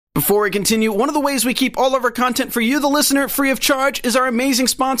Before we continue, one of the ways we keep all of our content for you, the listener, free of charge is our amazing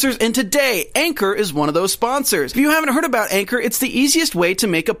sponsors, and today, Anchor is one of those sponsors. If you haven't heard about Anchor, it's the easiest way to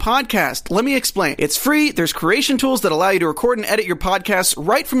make a podcast. Let me explain. It's free, there's creation tools that allow you to record and edit your podcasts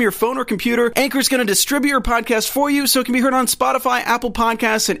right from your phone or computer. Anchor's going to distribute your podcast for you so it can be heard on Spotify, Apple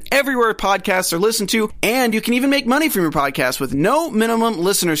Podcasts, and everywhere podcasts are listened to, and you can even make money from your podcast with no minimum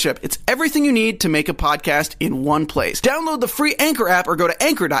listenership. It's everything you need to make a podcast in one place. Download the free Anchor app or go to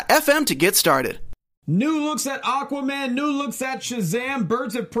anchor.fm to get started. New looks at Aquaman, new looks at Shazam,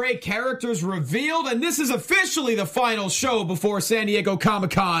 Birds of Prey characters revealed, and this is officially the final show before San Diego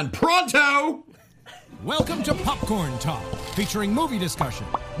Comic-Con. Pronto! Welcome to Popcorn Talk, featuring movie discussion,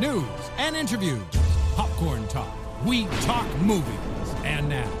 news, and interviews. Popcorn Talk, we talk movies. And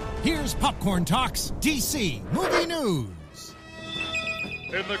now, here's Popcorn Talk's DC Movie News.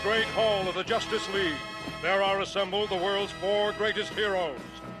 In the great hall of the Justice League, there are assembled the world's 4 greatest heroes,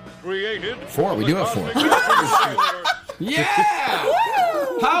 created... 4, we do have 4. Yeah!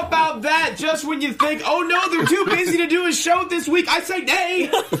 How about that? Just when you think, oh no, they're too busy to do a show this week, I say nay!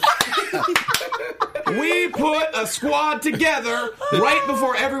 We put a squad together right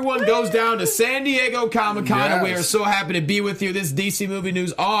before everyone goes down to San Diego Comic-Con, and we are so happy to be with you. This is DC Movie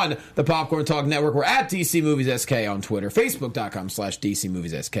News on the Popcorn Talk Network. We're at DC Movies SK on Twitter, Facebook.com/DC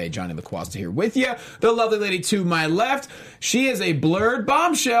Movies SK. Johnny LaQuasta here with you. The lovely lady to my left, she is a blurred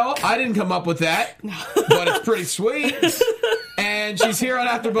bombshell. I didn't come up with that, but it's pretty sweet. And she's here on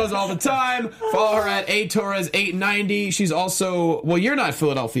AfterBuzz all the time. Follow her at atorres890. She's also, well, you're not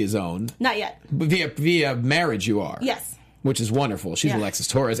Philadelphia's own. Not yet. But via marriage you are. Yes. Which is wonderful. She's Alexis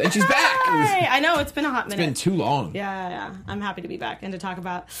Torres, and she's back. Hi. I know, it's been a hot minute. It's been too long. Yeah. I'm happy to be back and to talk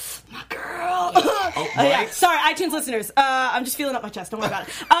about my girl. Right? Sorry, iTunes listeners. I'm just feeling up my chest. Don't worry about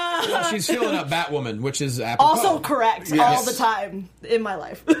it. Well, she's feeling up Batwoman, which is apropos. Also correct all the time in my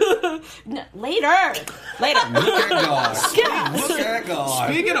life. No, later. Look at God.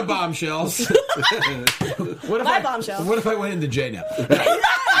 Speaking of bombshells. What if I went into J now?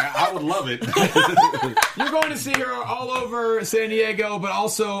 I would love it. You're going to see her all over San Diego, but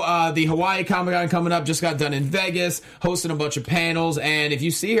also the Hawaii Comic-Con coming up. Just got done in Vegas, hosting a bunch of panels. And if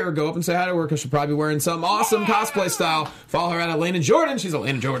you see her, go up and say hi to her, because she'll probably be wearing some awesome cosplay style. Follow her at Elena Jordan. She's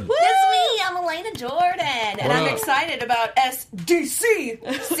Elena Jordan. That's me. I'm Elena Jordan. And I'm excited about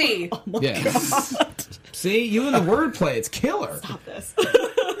SDCC. Oh my God. See, you and the wordplay, it's killer. Stop this.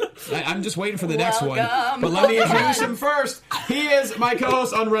 I'm just waiting for the next one. But let me introduce him first. He is my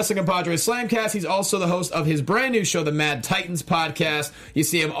co-host on Wrestling and Padres Slamcast. He's also the host of his brand new show, the Mad Titans Podcast. You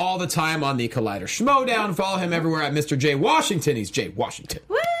see him all the time on the Collider Schmodown. Follow him everywhere at Mr. Jay Washington. He's Jay Washington.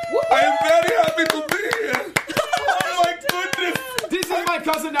 I am very happy to be here. Oh my goodness. This is my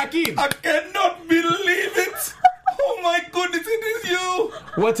cousin Nakeem. I cannot believe it. Oh my goodness, it is you.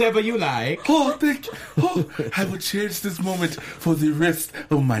 Whatever you like. Oh, thank you. Oh, I will cherish this moment for the rest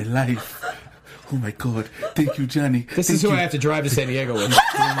of my life. Oh my God. Thank you, Johnny. This is who I have to drive to San Diego with.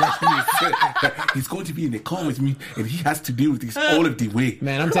 He's going to be in the car with me, and he has to deal with this all of the way.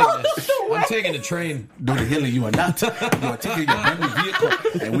 Man, I'm taking a train. No, the hell you are not. You are taking your brand new vehicle,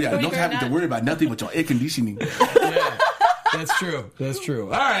 and we are not having to worry about nothing but your air conditioning. Yeah. That's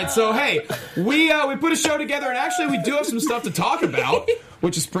true. All right, so hey, we put a show together, and actually we do have some stuff to talk about,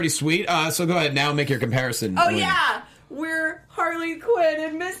 which is pretty sweet. So go ahead now and make your comparison. Oh, yeah. We're Harley Quinn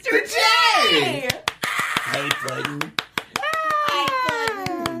and Mr. J. Hey, Clayton.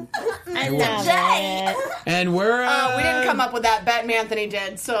 I love it. And we're... we didn't come up with that. Batman Anthony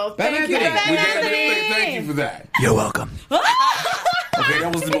did, so thank you, Batman Anthony. Thank you for that. You're welcome. Okay,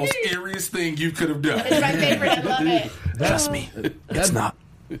 that was the most eeriest thing you could have done. It's my favorite. I love it. Trust me, it's not.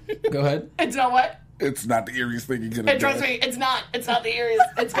 Go ahead. It's not what? It's not the eeriest thing you could have And done. trust me, it's not. It's not the ears.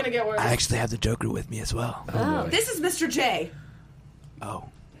 It's going to get worse. I actually have the Joker with me as well. Oh, This is Mr. J. Oh.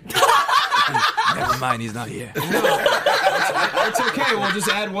 Never mind, he's not here. It's okay. We'll just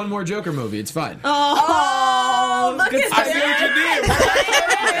add one more Joker movie. It's fine. Oh, look at I see what you that. did.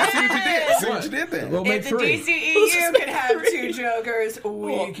 I see what you did. I see what you did there. We'll make If the 3. DCEU can have 2 Jokers,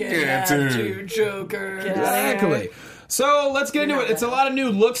 we can Yeah, have too. 2 Jokers. Exactly. So let's get into it. It's a lot of new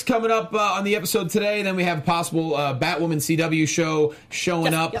looks coming up on the episode today. Then we have a possible Batwoman CW show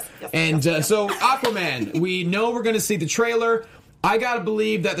showing up. So Aquaman, we know we're going to see the trailer. I gotta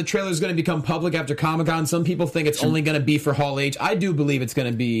believe that the trailer is going to become public after Comic-Con. Some people think it's only going to be for Hall H. I do believe it's going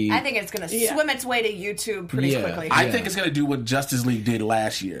to be... I think it's going to swim its way to YouTube pretty quickly. I think it's going to do what Justice League did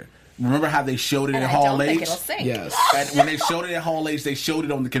last year. Remember how they showed it And at I Hall don't think H? it'll sink. Yes. And when they showed it at Hall H, they showed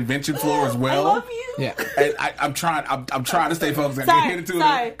it on the convention floor as well. I love you. Yeah. And I'm trying to stay focused. I Sorry, can't get into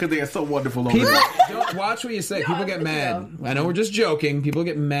sorry. it because they are so wonderful over People there. don't watch what you say. People get mad. I know we're just joking. People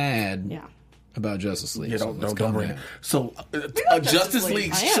get mad. Yeah. About Justice League. Yeah, so don't let's bring calm it. down. So, Justice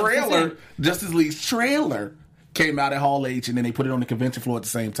League. Justice League's trailer came out at Hall H, and then they put it on the convention floor at the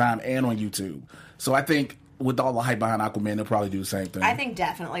same time and on YouTube. So I think with all the hype behind Aquaman, they'll probably do the same thing. I think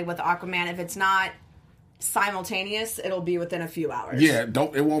definitely with Aquaman, if it's not simultaneous, it'll be within a few hours. Yeah,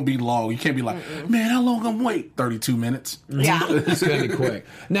 it won't be long. You can't be like, man, how long I'm wait? 32 minutes. Yeah. It's gonna be quick.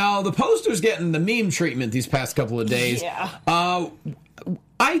 Now the poster's getting the meme treatment these past couple of days. Yeah.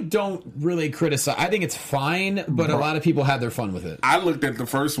 I don't really criticize. I think it's fine, but a lot of people had their fun with it. I looked at the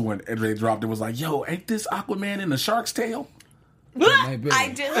first one and they dropped it. Was like, yo, ain't this Aquaman in the shark's tail? Maybe. I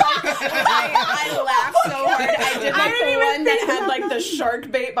did like. I laughed so hard. I did like the one that had like the shark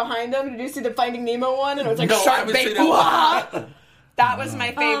bait behind them. Did you see the Finding Nemo one? And it was like No, I shark haven't bait. seen that one. That was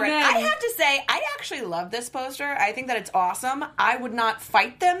my favorite. man. I have to say, I actually love this poster. I think that it's awesome. I would not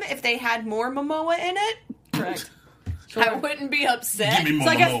fight them if they had more Momoa in it. Correct. I wouldn't be upset. Give me more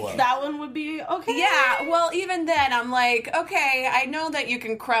So I guess Momoa. that one would be okay. Yeah, well, even then, I'm like, okay, I know that you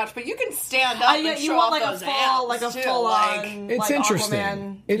can crouch, but you can stand up. Yeah, and you show want off like a those full, abs, too. full Like, on. It's like interesting.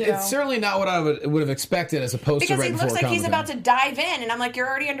 Aquaman, It's certainly not what I would have expected as a poster because right he before looks like he's Comic-Con. about to dive in, and I'm like, you're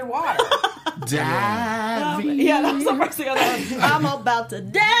already underwater. Yeah, that was the first thing I thought. I'm about to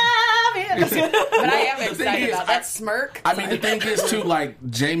dive in. But I am thing excited is, about that smirk. I mean, the thing is, too, like,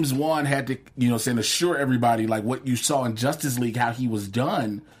 James Wan had to, saying assure everybody, like, what you saw in Justice League, how he was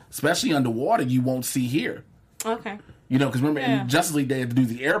done, especially underwater, you won't see here. Okay. Because remember, in Justice League, they had to do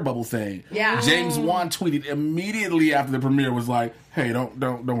the air bubble thing. Yeah. James Wan tweeted immediately after the premiere, was like, hey, don't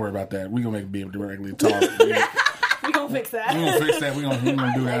worry about that. We're going to make it be directly talk. We gonna fix that. We're going to fix that. We're going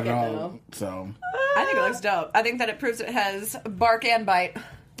to do that at all. though. So, I think it looks dope. I think that it proves it has bark and bite.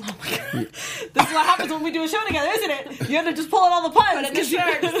 This is what happens when we do a show together, isn't it? You have to just pull it on the puns. But in the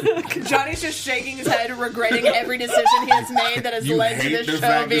sharks, Johnny's just shaking his head, regretting every decision he has made that has You led to hate this the show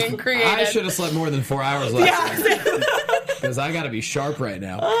fact being that- created. I should have slept more than 4 hours last night. Because I got to be sharp right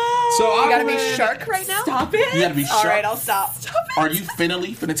now. So You I gotta be shark right now? Stop it. you got to be All sharp. right, I'll stop. Are you finna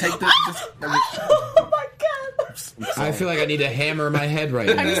take this? Oh my god. I feel like I need to hammer my head right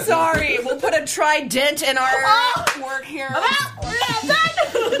now. I'm sorry. We'll put a trident in our work here. I'm out. We're not done.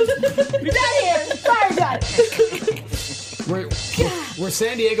 We're done here. Fire done. We're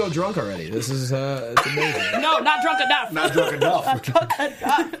San Diego drunk already. This is it's amazing. No, not drunk enough. Not drunk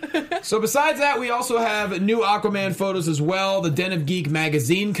enough. So besides that, we also have new Aquaman photos as well. The Den of Geek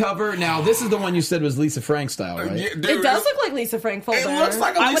magazine cover. Now, this is the one you said was Lisa Frank style, right? Yeah, dude, It does look like Lisa Frank folder. It looks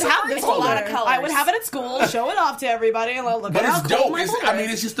like a I would Lisa have Frank this folder. folder. A lot of colors. I would have it at school, show it off to everybody, and look But at how it's cool dope. my It's, folder I mean,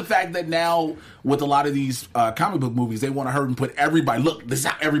 is. it's just the fact that now with a lot of these comic book movies, they want to hurry and put everybody. Look, this is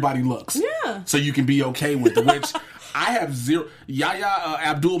how everybody looks. Yeah. So you can be okay with it. Which I have zero. Yahya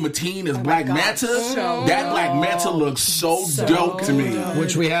Abdul Mateen as Black God. Manta. So that Black Manta looks so dope to me.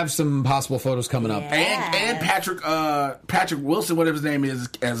 Which we have some possible photos coming up. And Patrick Wilson, whatever his name is,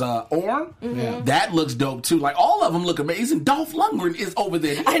 as Orm. That looks dope too. Like all of them look amazing. Dolph Lundgren is over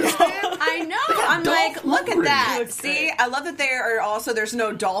there. I know. I'm Dolph like, look at Lundgren. that. Looks See, I love that there are also, there's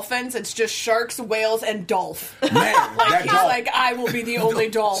no dolphins. It's just sharks, whales, and Dolph. Man, that He's Dolph. like, I will be the only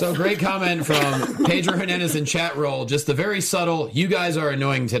Dolph. So great comment from Pedro Hernandez in chat roll. Just the very subtle, you guys are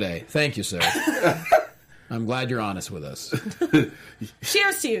annoying today. Thank you, sir. I'm glad you're honest with us.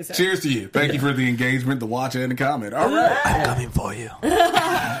 Cheers to you, sir. Cheers to you. Thank you for the engagement, the watch, and the comment. All right. I'm coming for you.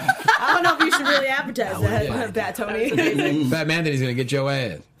 I don't know if you should really advertise that, Tony. Fat man, then he's going to get your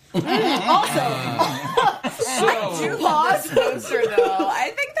ass. I do love this poster, though.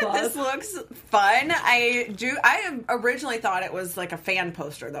 I think that this looks fun. I originally thought it was like a fan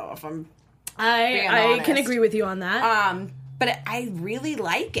poster, though, if I'm being I can honest. agree with you on that. But I really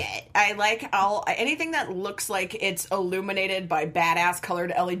like it. I like anything that looks like it's illuminated by badass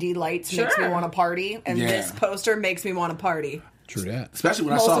colored LED lights makes me Sure. want to party, and Yeah. this poster makes me want to party. True that. Especially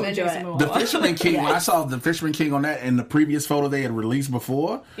when I Also saw enjoy it. the Fisherman King. When I saw the Fisherman King on that in the previous photo they had released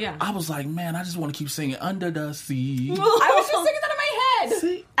before, Yeah. I was like, man, I just want to keep singing Under the Sea. I was just thinking that in my head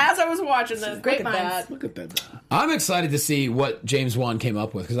See? as I was watching this. Great Look at minds. that. Look at that. I'm excited to see what James Wan came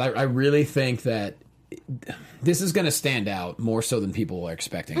up with because I really think that this is going to stand out more so than people are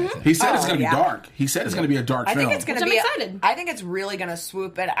expecting. I think. He said it's Oh, going to yeah. be dark. He said it's going to be a dark I film. think it's going to Which be. I'm excited. I think it's really going to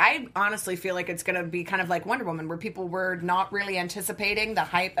swoop. But I honestly feel like it's going to be kind of like Wonder Woman, where people were not really anticipating the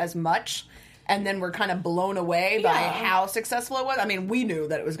hype as much and then we're kind of blown away by how successful it was. I mean, we knew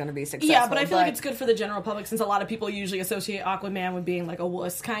that it was going to be successful. Yeah, but I feel like it's good for the general public since a lot of people usually associate Aquaman with being like a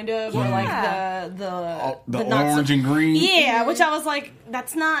wuss kind of, or like the orange and green. Yeah, which I was like,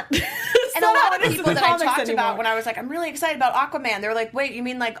 that's not. And a lot of people that I talked about when I was like, I'm really excited about Aquaman, they were like, wait, you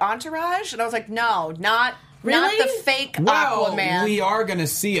mean like Entourage? And I was like, no, not the fake Aquaman. We are going to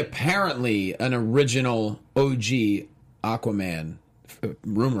see apparently an original OG Aquaman.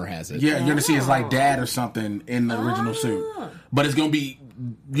 Rumor has it. Yeah, you're going to see his like dad or something in the original suit. But it's going to be,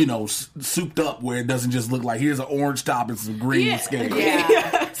 souped up where it doesn't just look like here's an orange top and some green skin.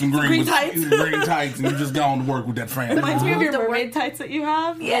 Yeah. Some green tights. Green tights, and you just gone to work with that friend. Reminds me of your mermaid tights that you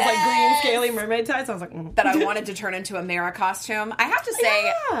have. Those like green scaly mermaid tights. I was like, that I wanted to turn into a Mera costume. I have to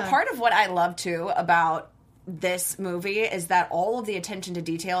say, part of what I love too about this movie is that all of the attention to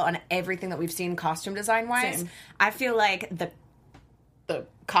detail on everything that we've seen costume design wise. I feel like the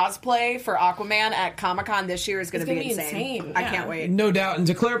cosplay for Aquaman at Comic-Con this year is going to be insane. Yeah. I can't wait. No doubt. And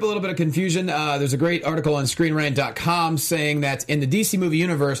to clear up a little bit of confusion, there's a great article on ScreenRant.com saying that in the DC movie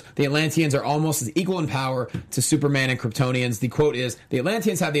universe, the Atlanteans are almost as equal in power to Superman and Kryptonians. The quote is, the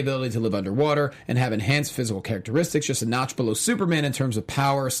Atlanteans have the ability to live underwater and have enhanced physical characteristics, just a notch below Superman in terms of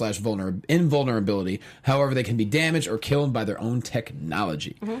power / invulnerability. However, they can be damaged or killed by their own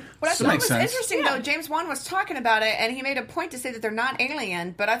technology. What I thought was interesting, though, James Wan was talking about it, and he made a point to say that they're not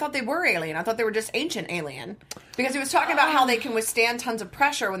alien, but I thought they were alien. I thought they were just ancient alien. Because he was talking about how they can withstand tons of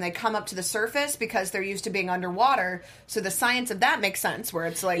pressure when they come up to the surface because they're used to being underwater. So the science of that makes sense, where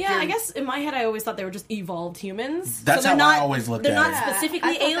it's like... Yeah, I guess in my head I always thought they were just evolved humans. That's how I always looked at it. They're not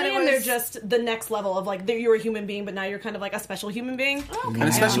specifically alien, they're just the next level of like, you're a human being, but now you're kind of like a special human being. And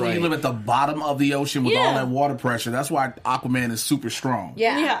especially when you live at the bottom of the ocean with all that water pressure. That's why Aquaman is super strong.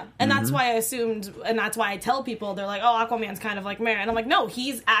 Yeah. And that's why I assumed, and that's why I tell people, they're like, oh, Aquaman's kind of like Mera. And I'm like, no,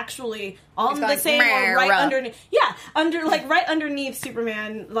 he's actually on the same, or right underneath. Yeah, right underneath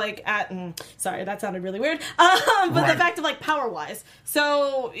Superman, like at, sorry, that sounded really weird. But the fact of like power-wise.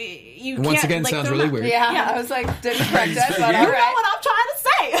 So you can't... Once again, sounds really weird. Yeah, I was like, didn't correct it, but you know what I'm trying to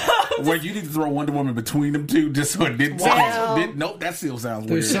say. Well, you need to throw Wonder Woman between them two just so it didn't sound... Nope, that still sounds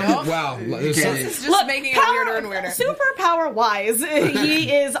weird. It's just making it weirder and weirder. Superpower-wise,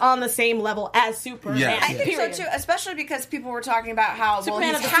 he is on the same level as Superman. Yeah. I think so too, especially because people were talking about how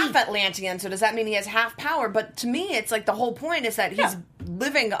Superman he's half Atlantean, so does that mean he has half power? But to me, it's like the whole point is that he's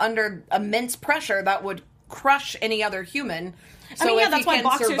living under immense pressure that would crush any other human. So that's why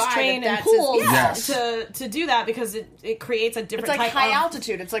boxers train in pools to do that, because it creates a different type of... It's like high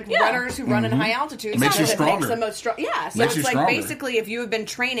altitude. It's like runners who run in high altitude. It makes you stronger. So it's like basically if you have been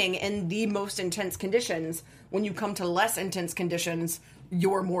training in the most intense conditions, when you come to less intense conditions,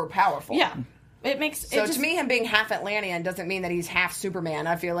 you're more powerful. Yeah. It makes... So to me, him being half Atlantean doesn't mean that he's half Superman.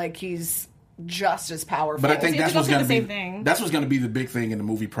 I feel like he's just as powerful. But I think that's what's going to be that's what's going to be the big thing in the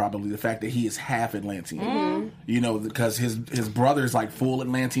movie, probably the fact that he is half Atlantean. Because his brother's like full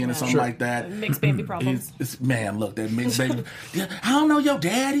Atlantean or something like that. Mixed baby problems. Look, that mixed baby. I don't know your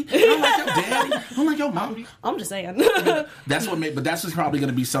daddy. I don't like your daddy. I don't like your mom. I'm just saying. That's what made. But that's just probably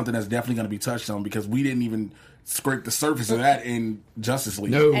going to be something that's definitely going to be touched on, because we didn't even scrape the surface of that in Justice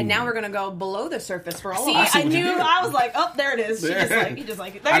League. No. And now we're going to go below the surface for all of us. I knew. I was like, oh, there it is. He just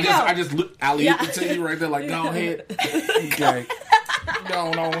like, there you go. I just look, I'll leave it to you right there, like, go ahead. Okay. Go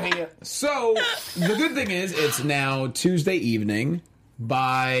on ahead. So, the good thing is, it's now Tuesday evening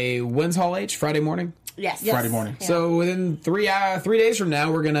by when's Hall H? Friday morning? Yes. Friday morning. Yeah. So, within 3 days from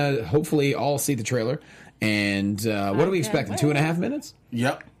now, we're going to hopefully all see the trailer. And what do we expect? In 2.5 minutes?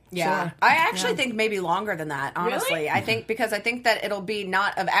 Yep. Yeah, sure. I actually think maybe longer than that, honestly. Really? I think that it'll be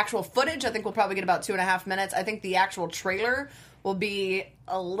not of actual footage. I think we'll probably get about 2.5 minutes. I think the actual trailer will be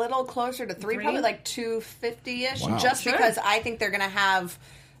a little closer to 3, probably like 250-ish, just because I think they're going to have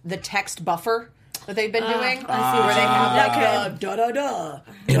the text buffer that they've been doing, where they have like a da-da-da.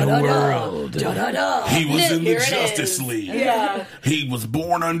 In a world, da-da-da. He was in the Justice League. Yeah. He was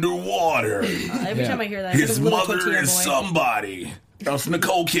born underwater. Every time I hear that, his mother is somebody. That's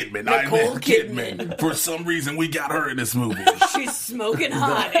Nicole Kidman. Nicole Kidman. For some reason, we got her in this movie. She's smoking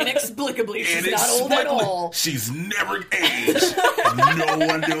hot. Inexplicably, she's not old at all. She's never aged. No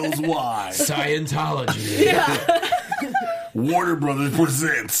one knows why. Scientology. Yeah. Warner Brothers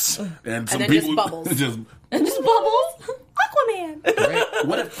presents, and some then people just bubbles. Just bubbles. Aquaman. Right?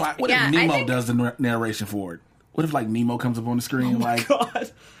 What if Nemo does the narration for it? What if like Nemo comes up on the screen like,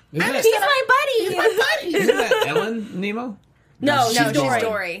 God. He's my buddy. He's my buddy. Isn't that Ellen Nemo? No, she's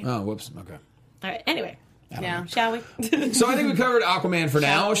Dory. Oh, whoops. Okay. All right. Anyway. Yeah. Shall we? So I think we covered Aquaman for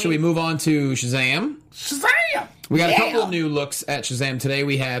now. Should we move on to Shazam? Shazam! We got a couple of new looks at Shazam today.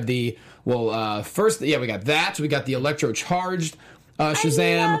 We have we got that. We got the Electro-Charged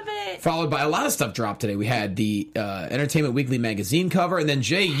Shazam, followed by a lot of stuff dropped today. We had the Entertainment Weekly magazine cover, and then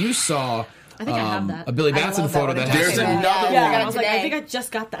Jay, you saw I think I have that. a Billy Batson photo that There's has another one. I was like, I think I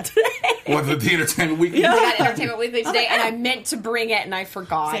just got that today. Or the Entertainment Weekly. I got Entertainment Weekly today, and I meant to bring it, and I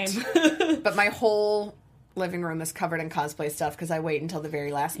forgot. Same. But my whole living room is covered in cosplay stuff because I wait until the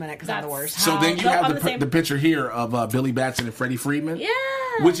very last minute because I'm the worst. So then you I'm have the the picture here of Billy Batson and Freddie Freeman. Yeah.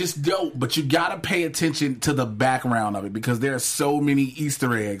 Which is dope, but you gotta pay attention to the background of it because there are so many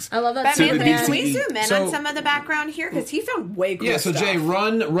Easter eggs. I love that. Batman, the can we DCE. zoom in So- on some of the background here? Because he found way cool so stuff. Jay,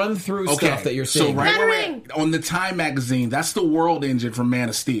 run through stuff that you're seeing. So Batarang! on the Time magazine, that's the world engine from Man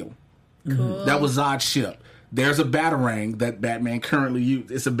of Steel. Cool. That was Zod's ship. There's a Batarang that Batman currently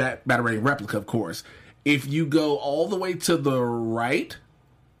uses. It's a Batarang replica, of course. If you go all the way to the right,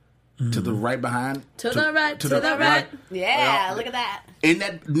 to the right behind, To the right. Yeah, look at that. in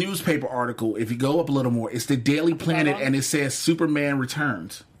that newspaper article, if you go up a little more, it's the Daily Planet, and it says Superman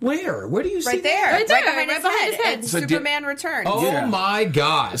Returns. Where do you see Right there. Right there, behind, right behind his head. It's So Superman Returns. Oh Yeah. my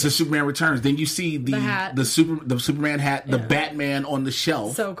God! It's a Superman Returns. Then you see the hat. the Superman hat, the Batman on the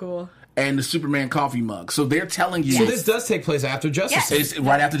shelf, So cool. and the Superman coffee mug. So they're telling you So this does take place after Justice League. it's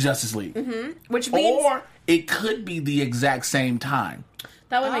right after Justice League, Which means or it could be the exact same time.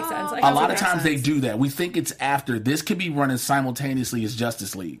 That would make sense. A lot of times they do that. We think it's after. This could be running simultaneously as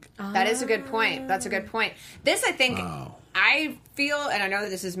Justice League. that is a good point. That's a good point. This, I think, I feel, and I know that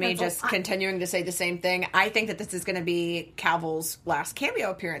this is me just continuing to say the same thing. I think that this is going to be Cavill's last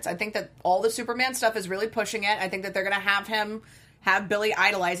cameo appearance. I think that all the Superman stuff is really pushing it. I think that they're going to have Billy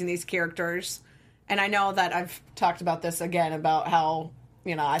idolizing these characters. And I know that I've talked about this again about how,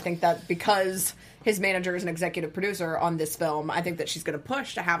 I think that because his manager is an executive producer on this film, I think that she's going to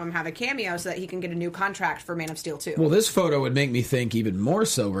push to have him have a cameo so that he can get a new contract for Man of Steel 2. Well, this photo would make me think even more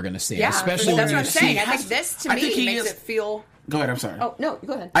so we're going to see him, Yeah, especially that's when what you I'm saying. see. I think this, to I think me, he makes is- it feel... Go ahead. I'm sorry. Oh, no,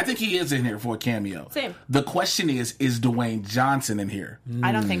 go ahead. I think he is in here for a cameo. Same. The question is Dwayne Johnson in here?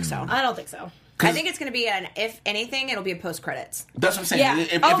 I don't think so. I don't think so. I think it's going to be if anything, it'll be a post-credits. That's what I'm saying.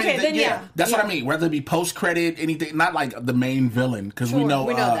 Yeah. Okay, then yeah. That's what I mean. Whether it be post-credit, anything, not like the main villain, because we know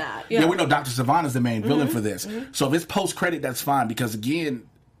we know that. Yeah, we know Dr. Savannah's the main villain for this. So if it's post-credit, that's fine, because again,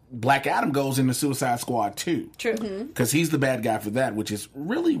 Black Adam goes into Suicide Squad 2. True. Because he's the bad guy for that, which is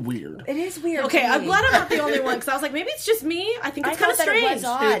really weird. It is weird. Okay, I'm glad I'm not the only one because I was like, maybe it's just me. I think it's kind of strange. It was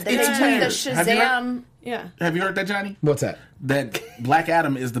odd. They It's took weird. the Have you heard- Shazam. Yeah. Have you heard that, Johnny? What's that? That Black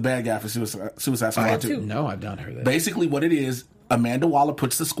Adam is the bad guy for Suicide Squad 2. No, I've not heard that. Basically, what it is, Amanda Waller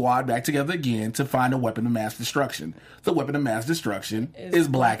puts the squad back together again to find a weapon of mass destruction. The weapon of mass destruction is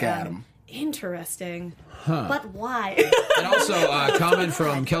Black Adam. Interesting. But why? And also, a comment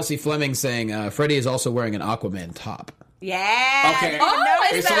from Kelsey Fleming saying Freddie is also wearing an Aquaman top. Yeah. Okay. Oh,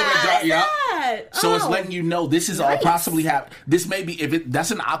 It's a little bit dark, yeah. That. So it's Oh. letting you know this is all possibly happen. This may be that's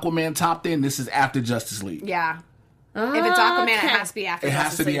an Aquaman top. Then this is after Justice League. Yeah. If it's Aquaman, it Okay. has to be after. It has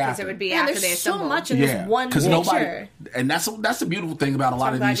Justice to be League, 'cause after. it would be Man, after there's they so assemble. much in Yeah, this one because picture. and that's the beautiful thing about a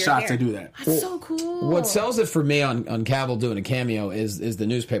lot of glad these you're shots. here. They do that. That's so cool. What sells it for me on Cavill doing a cameo is the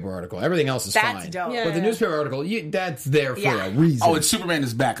newspaper article. Everything else is That's fine. dope. Yeah. But the newspaper article, that's there for Yeah. a reason. Oh, it's Superman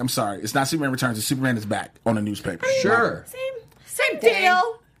is back. I'm sorry, it's not Superman Returns. It's Superman is back on the newspaper. sure. Same thing.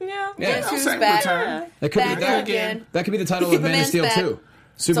 deal. Yeah. Yeah. Who's Same back? return. That could Back be that, again. that could be the title of Man of Superman's Steel back. 2.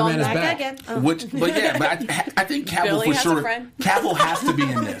 Superman is back. again. I think Cavill Billy for has a sure. friend. Cavill has to be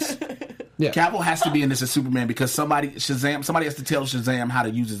in this. Yeah. Cavill has to be in this as Superman because somebody has to tell Shazam how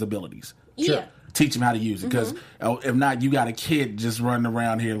to use his abilities. Yeah. Teach him how to use it because if not, you got a kid just running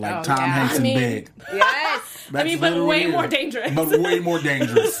around here like Oh, Tom yeah. Hanks I in mean- bed. Yes. That's mean, but literally way it. more dangerous. But way more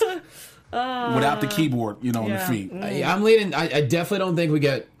dangerous. Without the keyboard, on the feet. I'm leaning. I definitely don't think we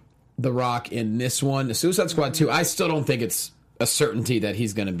get The Rock in this one. The Suicide Squad 2, I still don't think it's a certainty that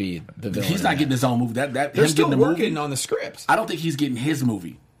he's going to be the villain. He's in not that. getting his own movie. That They're him still getting the working movie. on the script. I don't think he's getting his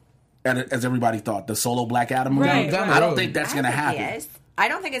movie, as everybody thought. The solo Black Adam movie. Right, Down the I don't road. think that's going to happen. Yes. I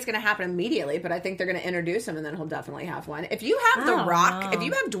don't think it's going to happen immediately, but I think they're going to introduce him, and then he'll definitely have one. If you have The Rock, if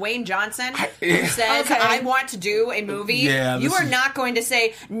you have Dwayne Johnson who says, Okay. I want to do a movie, Yeah, you this are is- not going to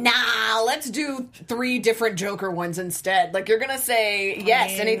say, nah, let's do 3 different Joker ones instead. Like, you're going to say,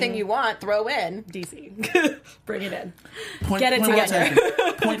 yes, anything you want, throw in. DC. Bring it in. Point, Get it point together. Well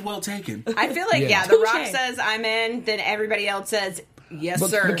taken. Point well taken. I feel like, Yeah. The Rock Touche. says, I'm in, then everybody else says, yes,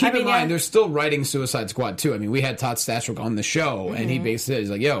 sir. But keep I mean, in mind, yeah. they're still writing Suicide Squad 2. I mean, we had Todd Stashwick on the show, and he basically said, he's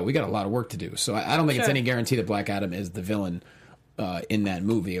like, yo, we got a lot of work to do. So I don't think it's Sure. any guarantee that Black Adam is the villain in that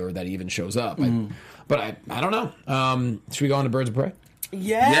movie or that he even shows up. But I don't know. Should we go on to Birds of Prey?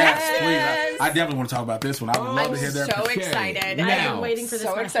 Yes, please. I definitely want to talk about this one. I would love to hear that. I'm so excited. Now, I've been waiting for this.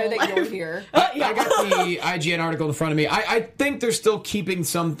 So excited that you're here. I got the IGN article in front of me. I think they're still keeping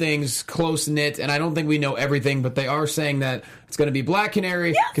some things close knit, and I don't think we know everything, but they are saying that it's going to be Black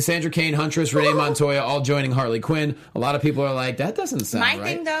Canary, Cassandra Cain, Huntress, Renee Montoya, all joining Harley Quinn. A lot of people are like, that doesn't sound right. My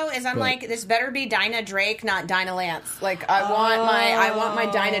thing, though, is I'm like, this better be Dinah Drake, not Dinah Lance. Like, I want my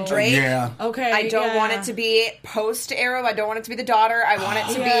Dinah Drake. Yeah. Okay. I don't want it to be post-Arrow. I don't want it to be the daughter. I want it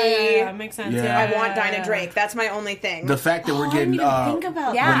to be... Yeah, makes sense. Yeah. I want Dinah Drake. That's my only thing. The fact that we're getting think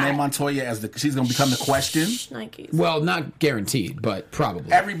about Renee Montoya as she's going to become the question. Nikes. Well, not guaranteed, but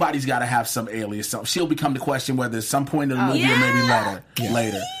probably. Everybody's got to have some alias. So she'll become the question whether at some point in the movie or maybe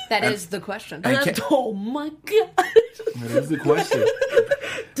later. That is the question. Oh my god! That is the question.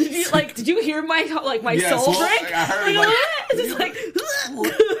 Did you hear my Yes, soul well, break? I heard It's like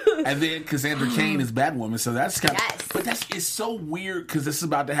and then Cassandra Cain is Batwoman, so that's kind of. Yes. But it's so weird because this is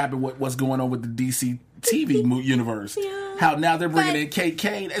about to happen. What's going on with the DC TV universe? Yeah. How now they're bringing in Kate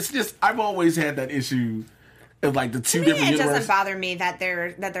Kane. It's just I've always had that issue. Of like the two To me, different it universes. doesn't bother me that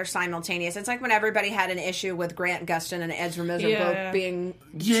they're simultaneous. It's like when everybody had an issue with Grant Gustin and Ezra Miller both being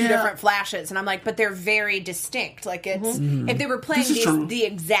two different Flashes, and I'm like, but they're very distinct. Like it's if they were playing the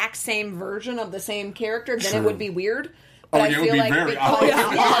exact same version of the same character, then it would be weird. But I feel like but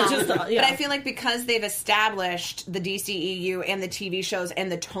I feel like because they've established the DCEU and the TV shows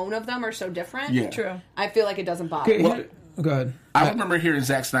and the tone of them are so different. Yeah. true. I feel like it doesn't bother me. Well, go ahead. I remember hearing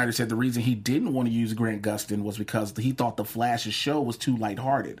Zack Snyder said the reason he didn't want to use Grant Gustin was because he thought the Flash's show was too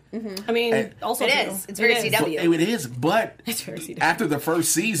lighthearted. I mean, also It is. It's very CW. It is, but It's very CW. after the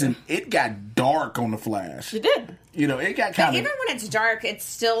first season, it got dark on the Flash. It did. You know, it got kind of. Even when it's dark, it's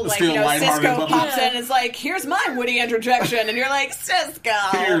still like, still lighthearted, Cisco but- pops in and is like, here's my witty interjection. And you're like, Cisco.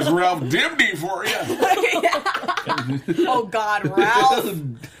 Here's Ralph Dimney for you. Oh, God, Ralph.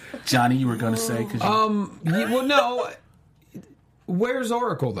 Johnny, you were going to say? Well, no. Where's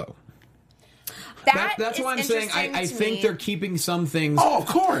Oracle, though? That's why I'm saying I think they're keeping some things. Oh, of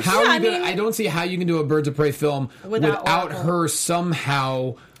course. How are you gonna? I don't see how you can do a Birds of Prey film without her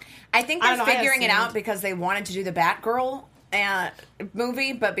somehow. I think they're figuring it out because they wanted to do the Batgirl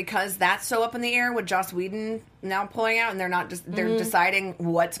movie, but because that's so up in the air with Joss Whedon now pulling out, and they're not just they're deciding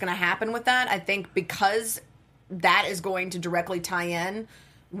what's going to happen with that. I think because that is going to directly tie in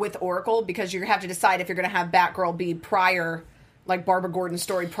with Oracle, because you have to decide if you're going to have Batgirl be prior. Like Barbara Gordon's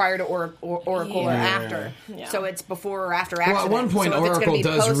story prior to Oracle or after. Yeah. So it's before or after accident. Well, at one point, so Oracle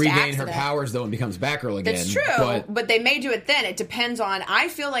does regain her powers, though, and becomes Batgirl again. That's true, but they may do it then. It depends on... I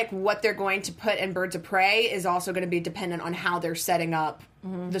feel like what they're going to put in Birds of Prey is also going to be dependent on how they're setting up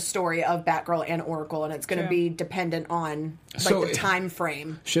the story of Batgirl and Oracle, and it's going to be dependent on the time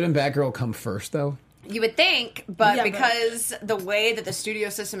frame. Shouldn't Batgirl come first, though? You would think, but because the way that the studio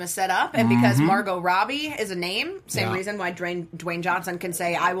system is set up, and because Margot Robbie is a name, same reason why Dwayne Johnson can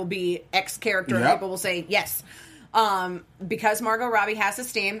say, I will be X character, and people will say, yes. Because Margot Robbie has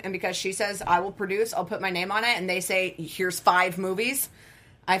this team, and because she says, I will produce, I'll put my name on it, and they say, here's 5 movies,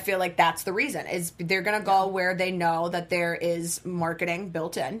 I feel like that's the reason. Is they're going to go where they know that there is marketing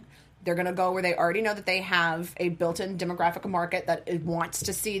built in. They're going to go where they already know that they have a built-in demographic market that wants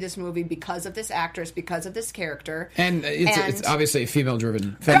to see this movie because of this actress, because of this character. And it's obviously a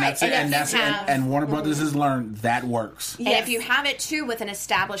female-driven film. And Warner Brothers has learned that works. And if you have it, too, with an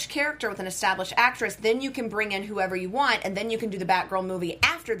established character, with an established actress, then you can bring in whoever you want, and then you can do the Batgirl movie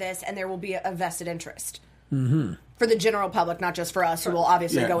after this, and there will be a vested interest. Mm-hmm. For the general public, not just for us, who will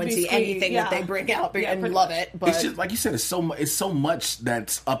obviously go and see anything that they bring out and love it. But it's just like you said, it's so much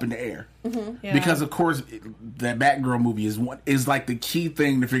that's up in the air. Because of course, that Batgirl movie is like the key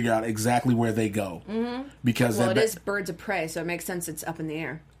thing to figure out exactly where they go. Because it is Birds of Prey, so it makes sense it's up in the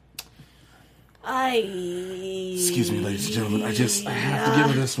air. Excuse me, ladies and gentlemen. I have to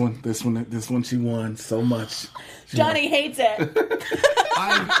give her this one. This one she won so much. Johnny hates it.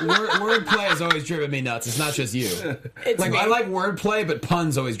 Wordplay has always driven me nuts. It's not just you. I like wordplay, but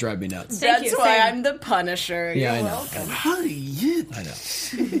puns always drive me nuts. That's why I'm the Punisher. Yeah, You're I know. welcome. I know.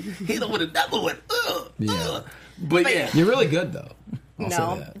 Hit him with another one. But yeah, you're really good though.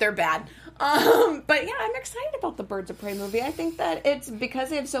 No, they're bad. But yeah, I'm excited about the Birds of Prey movie. I think that it's because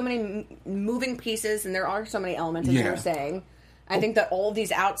they have so many moving pieces and there are so many elements, as you're saying. I think that all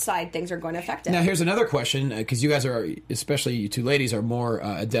these outside things are going to affect it. Now, here's another question, because you guys are, especially you two ladies, are more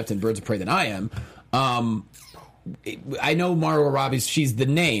adept in Birds of Prey than I am. I know Margot Robbie, she's the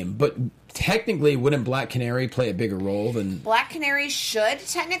name, but technically, wouldn't Black Canary play a bigger role than... Black Canary should,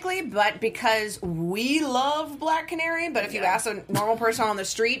 technically, but because we love Black Canary, but if you ask a normal person on the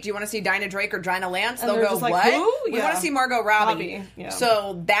street, do you want to see Dinah Drake or Dinah Lance? They'll go, like, what? who? We want to see Margot Robbie. Yeah.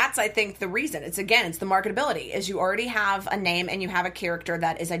 So that's, I think, the reason. It's the marketability, is you already have a name and you have a character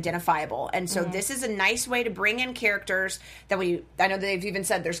that is identifiable. And so this is a nice way to bring in characters that I know they've even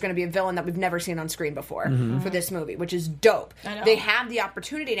said there's going to be a villain that we've never seen on screen before for this movie, which is dope. They have the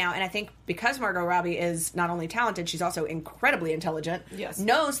opportunity now, and I think because Margot Robbie is not only talented, she's also incredibly intelligent,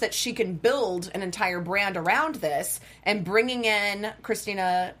 knows that she can build an entire brand around this, and bringing in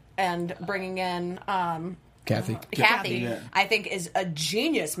Christina and bringing in Kathy, I think is a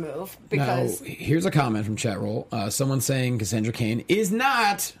genius move, because... Now, here's a comment from chat roll. Someone saying Cassandra Cain is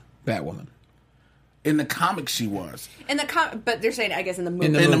not Batwoman. In the comics, she was. But they're saying, I guess, in the movie.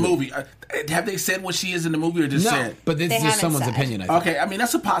 In the movie. Have they said what she is in the movie, or just said? But this is someone's opinion, I think. Okay, I mean,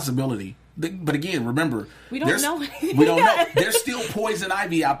 that's a possibility. But again, remember... We don't know. We don't know. There's still Poison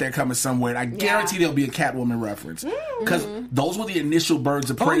Ivy out there coming somewhere, and I guarantee there'll be a Catwoman reference. Because those were the initial Birds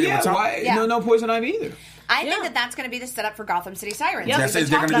of Prey. No Poison Ivy either. I think that's going to be the setup for Gotham City Sirens. Yep. They're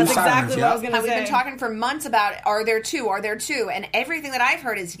going to do That's Sirens. exactly what I was going to say. We've been talking for months about, are there two? And everything that I've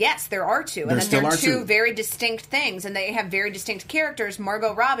heard is, yes, there are two. And then they're two very distinct things, and they have very distinct characters.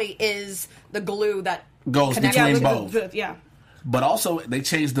 Margot Robbie is the glue that goes between both. Yeah. But also, they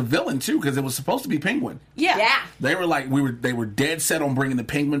changed the villain, too, because it was supposed to be Penguin. Yeah. They were like, they were dead set on bringing the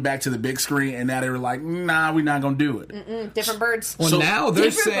Penguin back to the big screen, and now they were like, nah, we're not going to do it. Different birds. Well, so now they're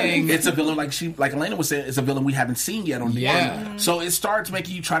saying... It's a villain, like Elena was saying, it's a villain we haven't seen yet on the So it starts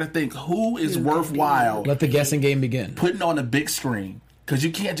making you try to think, who is worthwhile... Let the guessing game begin. ...putting on a big screen. Because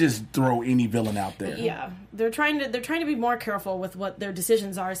you can't just throw any villain out there. Yeah, they're trying to be more careful with what their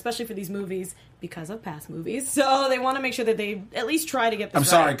decisions are, especially for these movies, because of past movies. So they want to make sure that they at least try to get this I'm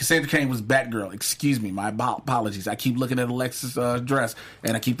sorry, Cassandra Cain was Batgirl. Excuse me, my apologies. I keep looking at Alexa's dress,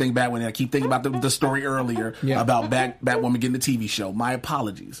 and I keep thinking Batwoman, and I keep thinking about the story earlier about Batwoman getting the TV show. My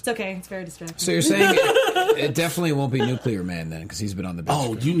apologies. It's okay. It's very distracting. So you're saying it definitely won't be Nuclear Man then, because he's been on the big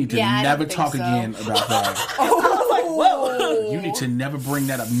screen. You need to never talk again about that. Whoa. You need to never bring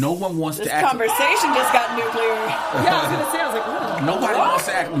that up. No one wants to act. This conversation just got nuclear. Yeah, I was going to say, I was like, oh. Nobody wants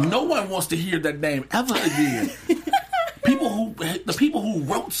to act. No one wants to hear that name ever again. The people who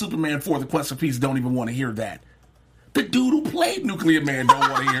wrote Superman for the Quest for Peace don't even want to hear that. The dude who played Nuclear Man don't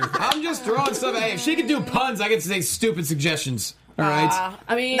want to hear that. I'm just throwing stuff. Hey, if she could do puns, I could say stupid suggestions. All right.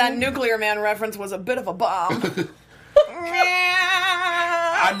 I mean, that Nuclear Man reference was a bit of a bomb.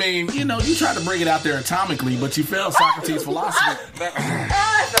 I mean, you tried to bring it out there atomically, but you failed Socrates' philosophy.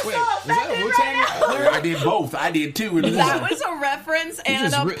 Wait, was that a Wu-Tang? I did both. I did too. That was a reference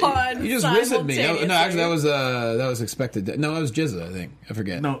and a pun. You just whistled me. No, actually, that was expected. No, that was Jizza, I think. I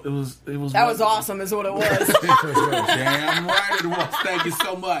forget. No, it was. That was awesome, is what it was. Damn right it was. Thank you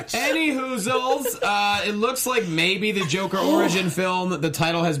so much. Any hoozles, it looks like maybe the Joker origin film. The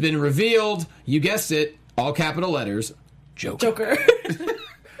title has been revealed. You guessed it. All capital letters. Joker.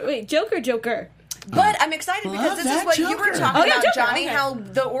 Wait, Joker. But I'm excited because this is what you were talking about, Johnny, how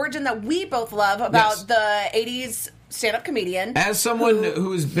the origin that we both love about the 80s stand-up comedian. As someone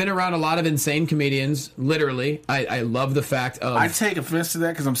who's been around a lot of insane comedians, literally, I love the fact of... I take offense to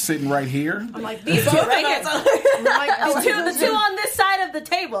that because I'm sitting right here. I'm like, these two right here. The two on this side of the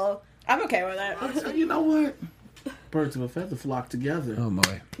table. I'm okay with that. So you know what? Birds of a feather flock together. Oh,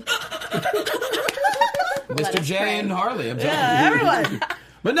 my. Mr. J and Harley. Everyone.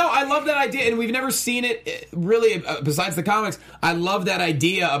 But no, I love that idea, and we've never seen it really besides the comics. I love that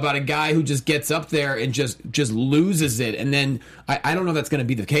idea about a guy who just gets up there and just loses it, and then I don't know if that's going to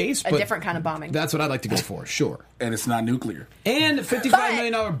be the case. But a different kind of bombing. That's what I'd like to go for, sure. And it's not nuclear. And $55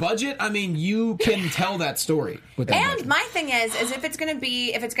 million budget. I mean, you can tell that story with that. And budget. my thing is if it's going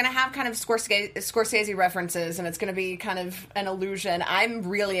to have kind of Scorsese references, and it's going to be kind of an illusion, I'm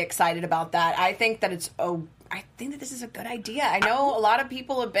really excited about that. I think that I think that this is a good idea. I know a lot of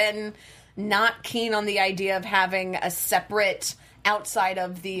people have been not keen on the idea of having a separate, outside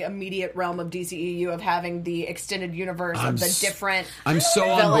of the immediate realm of DCEU, of having the extended universe of the different I'm so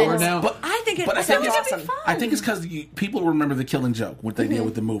villains. on board now. But I think it's awesome. I think it's because people remember the Killing Joke, what they did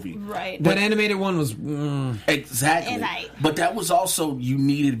with the movie. Right. That animated one was... Exactly. But that was also, you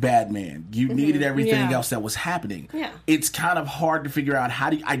needed Batman. You needed everything else that was happening. Yeah. It's kind of hard to figure out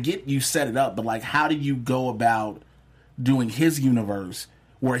I get you set it up, but like, how do you go about doing his universe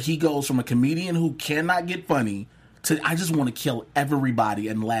where he goes from a comedian who cannot get funny to I just want to kill everybody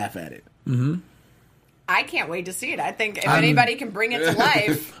and laugh at it. Mm-hmm. I can't wait to see it. I think if anybody can bring it to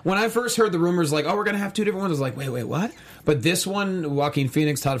life. When I first heard the rumors, like, oh, we're going to have 2 different ones, I was like, wait, what? But this one, Joaquin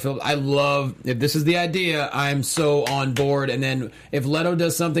Phoenix, Todd Phillips, I love, if this is the idea, I'm so on board. And then if Leto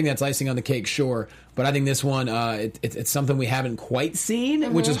does something, that's icing on the cake, sure. But I think this one, it's something we haven't quite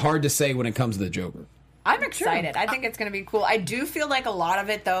seen, which is hard to say when it comes to the Joker. I'm excited. I think it's going to be cool. I do feel like a lot of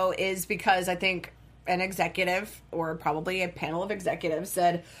it, though, is because I think an executive, or probably a panel of executives,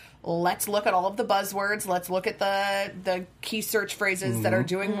 said, let's look at all of the buzzwords. Let's look at the key search phrases that are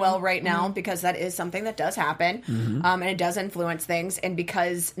doing well right now, because that is something that does happen, and it does influence things. And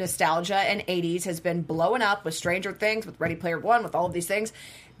because nostalgia and 80s has been blowing up with Stranger Things, with Ready Player One, with all of these things,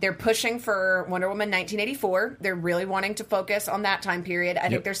 they're pushing for Wonder Woman 1984. They're really wanting to focus on that time period. I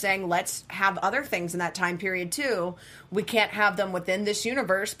think they're saying, let's have other things in that time period, too. We can't have them within this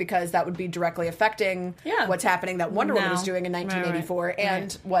universe because that would be directly affecting what's happening that Wonder Woman is doing in 1984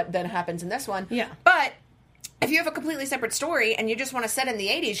 and what then happens in this one. Yeah. But if you have a completely separate story and you just want to set in the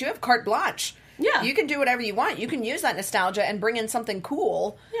 80s, you have carte blanche. Yeah. You can do whatever you want. You can use that nostalgia and bring in something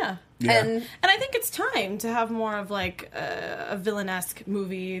cool. Yeah. And I think it's time to have more of like a villain-esque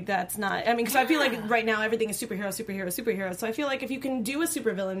movie that's not... I mean, because I feel like right now everything is superhero. So I feel like if you can do a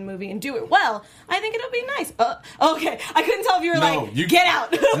supervillain movie and do it well, I think it'll be nice. Okay. I couldn't tell if you were get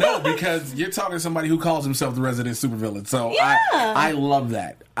out. No, because you're talking to somebody who calls himself the resident supervillain. So I love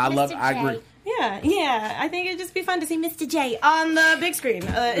that. I agree. Yeah. I think it'd just be fun to see Mr. J on the big screen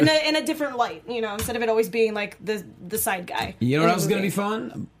in a different light, instead of it always being like the side guy. You know what else is going to be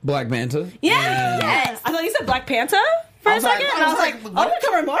fun? Black Manta. Yes. I thought you said Black Panther for a second, and I was like, oh, we're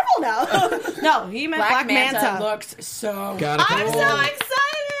covering Marvel now. No, he meant Black Manta. Looks so... I'm so excited.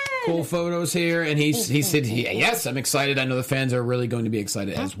 Cool photos here, and he said, yes, I'm excited. I know the fans are really going to be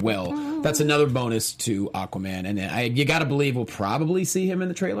excited as well. That's another bonus to Aquaman, and you got to believe we'll probably see him in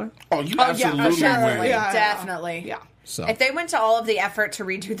the trailer. Oh, you absolutely will. Definitely. Yeah. So. If they went to all of the effort to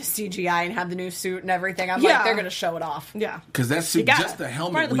redo the CGI and have the new suit and everything, I'm like, they're going to show it off. Yeah. Because that suit, just the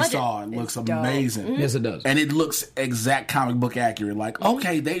helmet we saw, looks amazing. Yes, it does. And it looks exact comic book accurate. Like,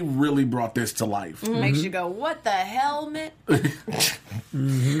 okay, they really brought this to life. Makes you go, what the helmet?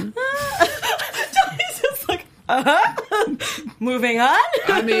 Johnny's just like, moving on.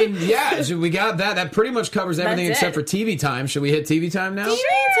 I mean, yeah, so we got that. That pretty much covers everything except for TV time. Should we hit TV time now? TV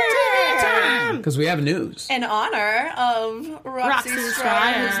time! Because we have news. In honor of Roxy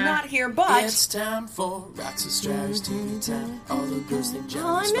Stryer, who's not here, but... It's time for Roxy Stryer's TV time. All the girls think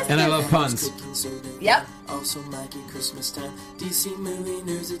Johnny's and I love puns. Yep. Also Mikey, Christmas time. DC movie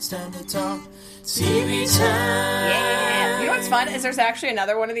news, it's time to talk TV time. Yeah. You know what's fun is there's actually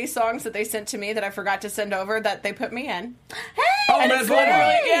another one of these songs that they sent to me that I forgot to send over that they put me in. Hey! Oh, Matt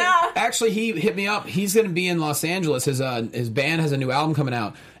Bomer. Yeah. Actually, he hit me up. He's going to be in Los Angeles. His band has a new album coming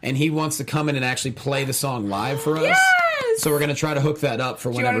out, and he wants to come in and actually play the song live for us. Yes! So we're going to try to hook that up for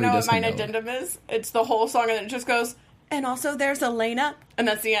whenever he does. Do you want to know what mine addendum is? It's the whole song, and then it just goes, and also there's Elena, and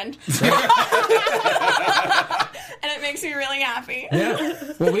that's the end. And it makes me really happy. Yeah.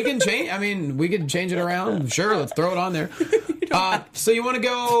 Well, we can change. I mean, we could change it around. Sure, let's throw it on there. So you want to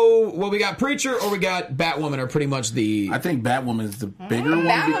go? Well, we got Preacher or we got Batwoman are pretty much the. I think Batwoman is the bigger one.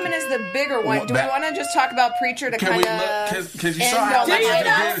 Batwoman is the bigger one. Do we want to just talk about Preacher to kind of? Because you saw how. Did you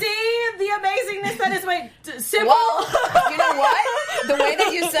not see the amazingness that is simple? Well, you know what? The way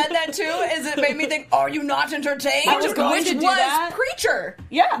that you said that too is it made me think. Are you not entertained? I was going to do that. Preacher.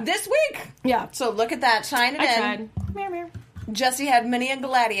 Yeah. This week. Yeah. So look at that. Shine it in. Tried. Meow. Jesse had many a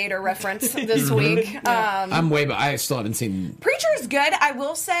Gladiator reference this week. I'm way, but I still haven't seen. Preacher's good. I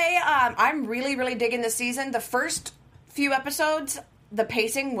will say I'm really, really digging this season. The first few episodes, the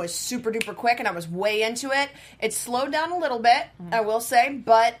pacing was super duper quick, and I was way into it. It slowed down a little bit, I will say,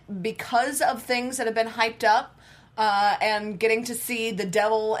 but because of things that have been hyped up and getting to see the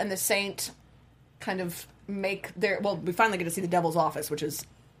devil and the saint kind of make their... Well, we finally get to see the devil's office, which is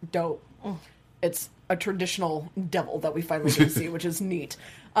dope. It's a traditional devil that we finally get to see, which is neat.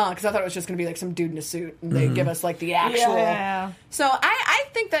 Because I thought it was just going to be like some dude in a suit, and they give us like the actual. Yeah. So I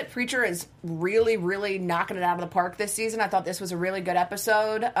think that Preacher is really, really knocking it out of the park this season. I thought this was a really good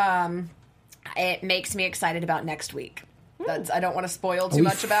episode. It makes me excited about next week. I don't want to spoil too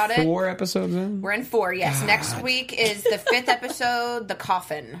much about it. 4 episodes in? We're in 4, yes. God. Next week is the 5th episode. The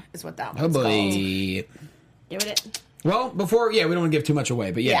Coffin is what that one's called. Give it. Well, we don't want to give too much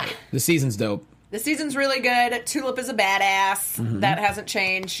away, but yeah. The season's dope. The season's really good. Tulip is a badass. That hasn't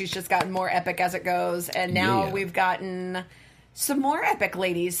changed. She's just gotten more epic as it goes. And now we've gotten some more epic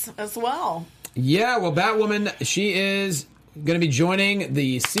ladies as well. Yeah, well, Batwoman, she is going to be joining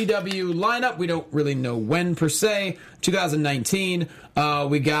the CW lineup. We don't really know when per se. 2019.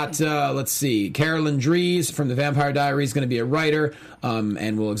 We got, let's see, Carolyn Dries from The Vampire Diaries going to be a writer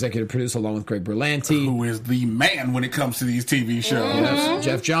and will executive produce along with Greg Berlanti. Who is the man when it comes to these TV shows. Yes.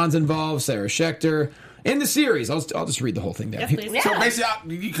 Jeff Johns involved, Sarah Schechter. In the series, I'll just read the whole thing down. Yes, please. So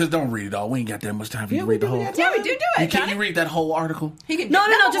basically, because don't read it all. We ain't got that much time for you to read the whole. Yeah, we do it. Can you read that whole article? He can No,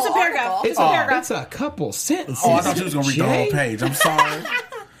 just a paragraph. It's a couple sentences. Oh, I thought you was going to read the whole page. I'm sorry.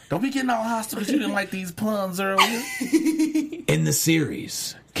 Don't be getting all hostile because you didn't like these puns earlier. In the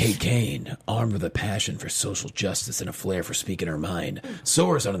series, Kate Kane, armed with a passion for social justice and a flair for speaking her mind,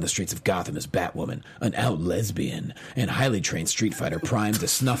 soars onto the streets of Gotham as Batwoman, an out lesbian and highly trained street fighter primed to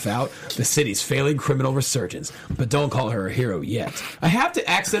snuff out the city's failing criminal resurgence. But don't call her a hero yet. I have to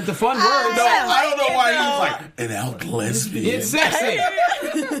accent the fun words. No, I don't know why he's like an out lesbian. It's sexy.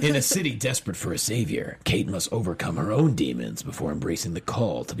 In a city desperate for a savior, Kate must overcome her own demons before embracing the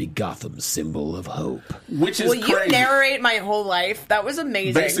call to be Gotham's symbol of hope. Which is Will crazy. you narrate my whole life? That was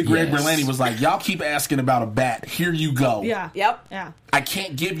amazing. Basically, Greg Berlanti was like, y'all keep asking about a bat. Here you go. Yeah. Yep. Yeah. I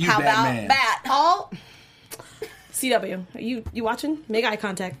can't give you How Batman. about bat? All CW, are you watching? Make eye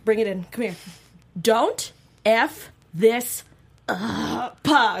contact. Bring it in. Come here. Don't F this up.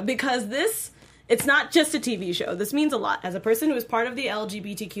 Because this, it's not just a TV show. This means a lot. As a person who is part of the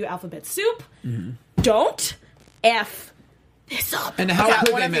LGBTQ alphabet soup, don't F this up. And how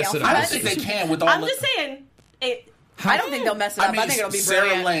could they mess it up? I don't think they can with all I'm the... just saying, I don't think they'll mess it up. I think it'll be Sarah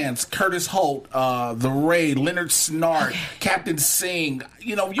brilliant. Lance, Curtis Holt, The Ray, Leonard Snart, Captain Singh.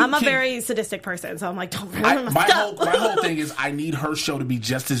 You know, I'm a very sadistic person, so I'm like, don't my whole thing is I need her show to be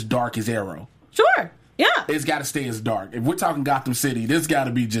just as dark as Arrow. Sure. Yeah. It's got to stay as dark. If we're talking Gotham City, this got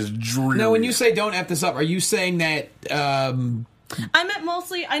to be just dreary. No, when you say don't F this up, are you saying that... I meant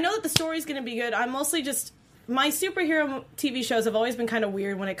mostly, I know that the story's going to be good. I'm mostly just, my superhero TV shows have always been kind of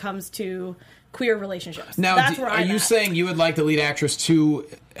weird when it comes to queer relationships. Now, that's where are you saying you would like the lead actress to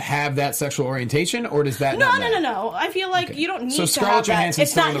have that sexual orientation, or does that not matter? No. I feel like you don't need So to Scarlett have that. Johansson's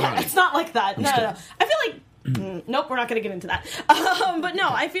It's still not, in the running. it's not like that. No. I feel like, nope, we're not going to get into that. But no,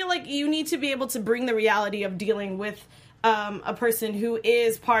 I feel like you need to be able to bring the reality of dealing with a person who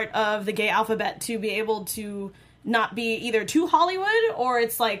is part of the gay alphabet to be able to not be either too Hollywood or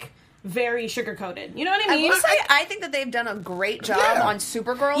it's like very sugar-coated. You know what I mean? I will say, I think that they've done a great job on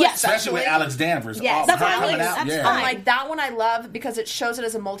Supergirl. Yes. especially with Alex Danvers. Yes, that's what I coming mean. out, That's yeah. fine. I'm like, that one I love because it shows it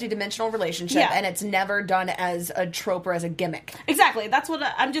as a multi-dimensional relationship Yeah. and it's never done as a trope or as a gimmick. Exactly. That's what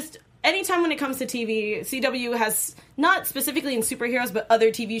I'm just... Anytime when it comes to TV, CW has, not specifically in superheroes, but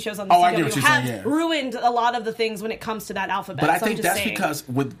other TV shows on the I get CW what you're have saying, yeah. ruined a lot of the things when it comes to that alphabet. But I So I'm think just that's saying. because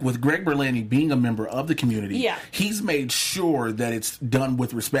with Greg Berlanti being a member of the community, he's made sure that it's done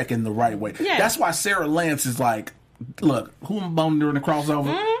with respect in the right way. Yeah. That's why Sarah Lance is like, look, who am I boning during the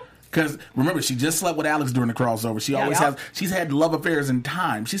crossover? Because remember, she just slept with Alex during the crossover. She always has. She's had love affairs in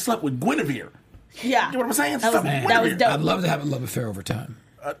time. She slept with Guinevere. Yeah. You know what I'm saying? That was Guinevere. dope. I'd love to have a love affair over time.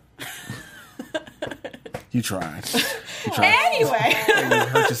 You tried. Anyway. You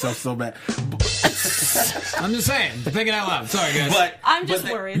hurt yourself so bad. I'm just saying, thinking out loud. Sorry, guys. But I'm just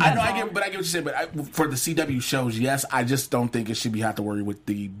worried. I know. that's I all. get. But I get what you said. But for the CW shows, yes, I just don't think it should be have to worry with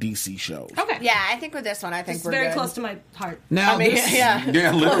the DC shows. Okay. Yeah, I think with this one, I think It's we're very good. close to my heart. Now, I mean, this, yeah.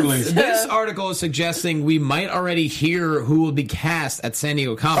 Yeah, literally. this article is suggesting we might already hear who will be cast at San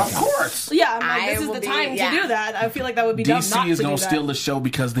Diego Comic Of Con. course. Yeah, I'm like, I this is will the be- time yeah. to do that. I feel like that would be dumb not DC is to going do to that. steal the show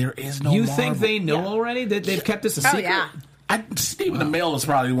because there is no You Marvel. think they know already that they've kept this a secret? Oh, yeah. Stephen Amell is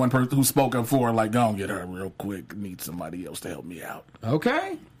probably the one person who spoke up for, like, go and get her real quick. Need somebody else to help me out.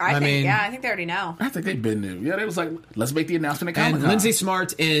 Okay. I think, mean, I think they already know. I think they've been new. Yeah, they was like, let's make the announcement at and Comic-Con. Lindsay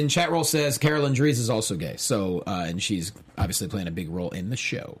Smart in chat roll says Carolyn Dries is also gay. So, and she's obviously playing a big role in the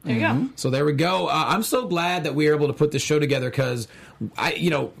show. There you go. So there we go. I'm so glad that we were able to put this show together because,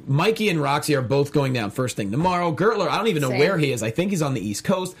 Mikey and Roxy are both going down first thing tomorrow. Gertler, I don't even know Same. where he is. I think he's on the East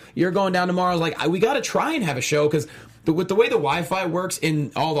Coast. You're going down tomorrow. I was like, we got to try and have a show because with the way the Wi-Fi works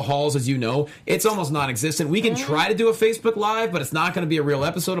in all the halls, as you know, it's almost non-existent. We can try to do a Facebook Live, but it's not going to be a real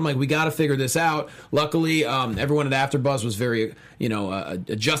episode. I'm like, we got to figure this out. Luckily, everyone at AfterBuzz was very,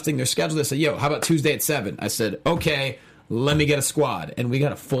 adjusting their schedule. They said, yo, how about Tuesday at 7? I said, okay, let me get a squad. And we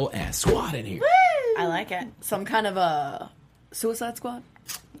got a full-ass squad in here. I like it. Some kind of a Suicide Squad?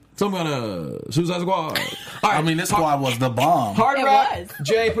 Some kind of Suicide Squad. All right, I mean, this squad was the bomb. Hard It Rock. was.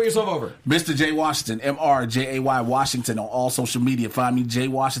 Jay, put yourself over. Mr. Jay Washington, MRJAY Washington on all social media. Find me,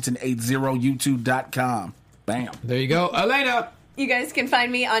 JWashington80, YouTube.com. Bam. There you go. Elena. You guys can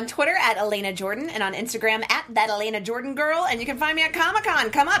find me on Twitter at Elena Jordan and on Instagram at That Elena Jordan Girl. And you can find me at Comic-Con.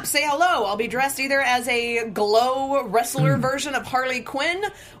 Come up, say hello. I'll be dressed either as a glow wrestler version of Harley Quinn,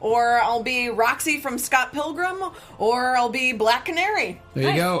 or I'll be Roxy from Scott Pilgrim, or I'll be Black Canary. There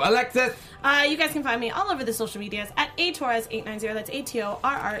you go. Alexis. You guys can find me all over the social medias at atorres890. That's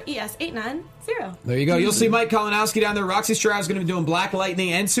ATORRES 890. There you go. You'll see Mike Kalinowski down there. Roxy Strauss is going to be doing Black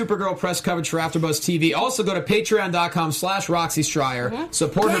Lightning and Supergirl press coverage for AfterBuzz TV. Also, go to patreon.com/Roxy Stryer.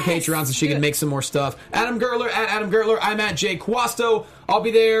 Support her Patreon so she can make some more stuff. Adam Gertler at Adam Gertler. I'm at Jay Quasto. I'll be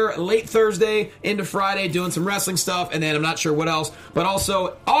there late Thursday into Friday doing some wrestling stuff, and then I'm not sure what else. But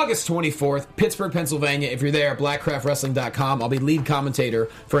also, August 24th, Pittsburgh, Pennsylvania. If you're there, blackcraftwrestling.com. I'll be lead commentator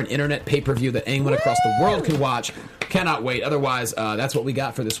for an internet pay-per-view that anyone across the world can watch. Cannot wait. Otherwise, that's what we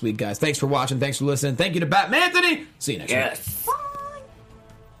got for this week, guys. Thanks for watching. Thanks for listening. Thank you to Batman Anthony. See you next week.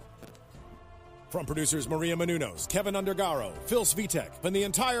 From producers Maria Menounos, Kevin Undergaro, Phil Svitek, and the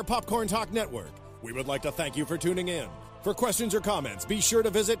entire Popcorn Talk Network, we would like to thank you for tuning in. For questions or comments, be sure to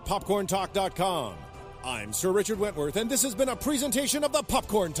visit popcorntalk.com. I'm Sir Richard Wentworth, and this has been a presentation of the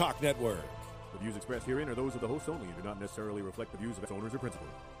Popcorn Talk Network. The views expressed herein are those of the hosts only and do not necessarily reflect the views of its owners or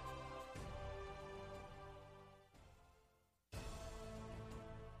principals.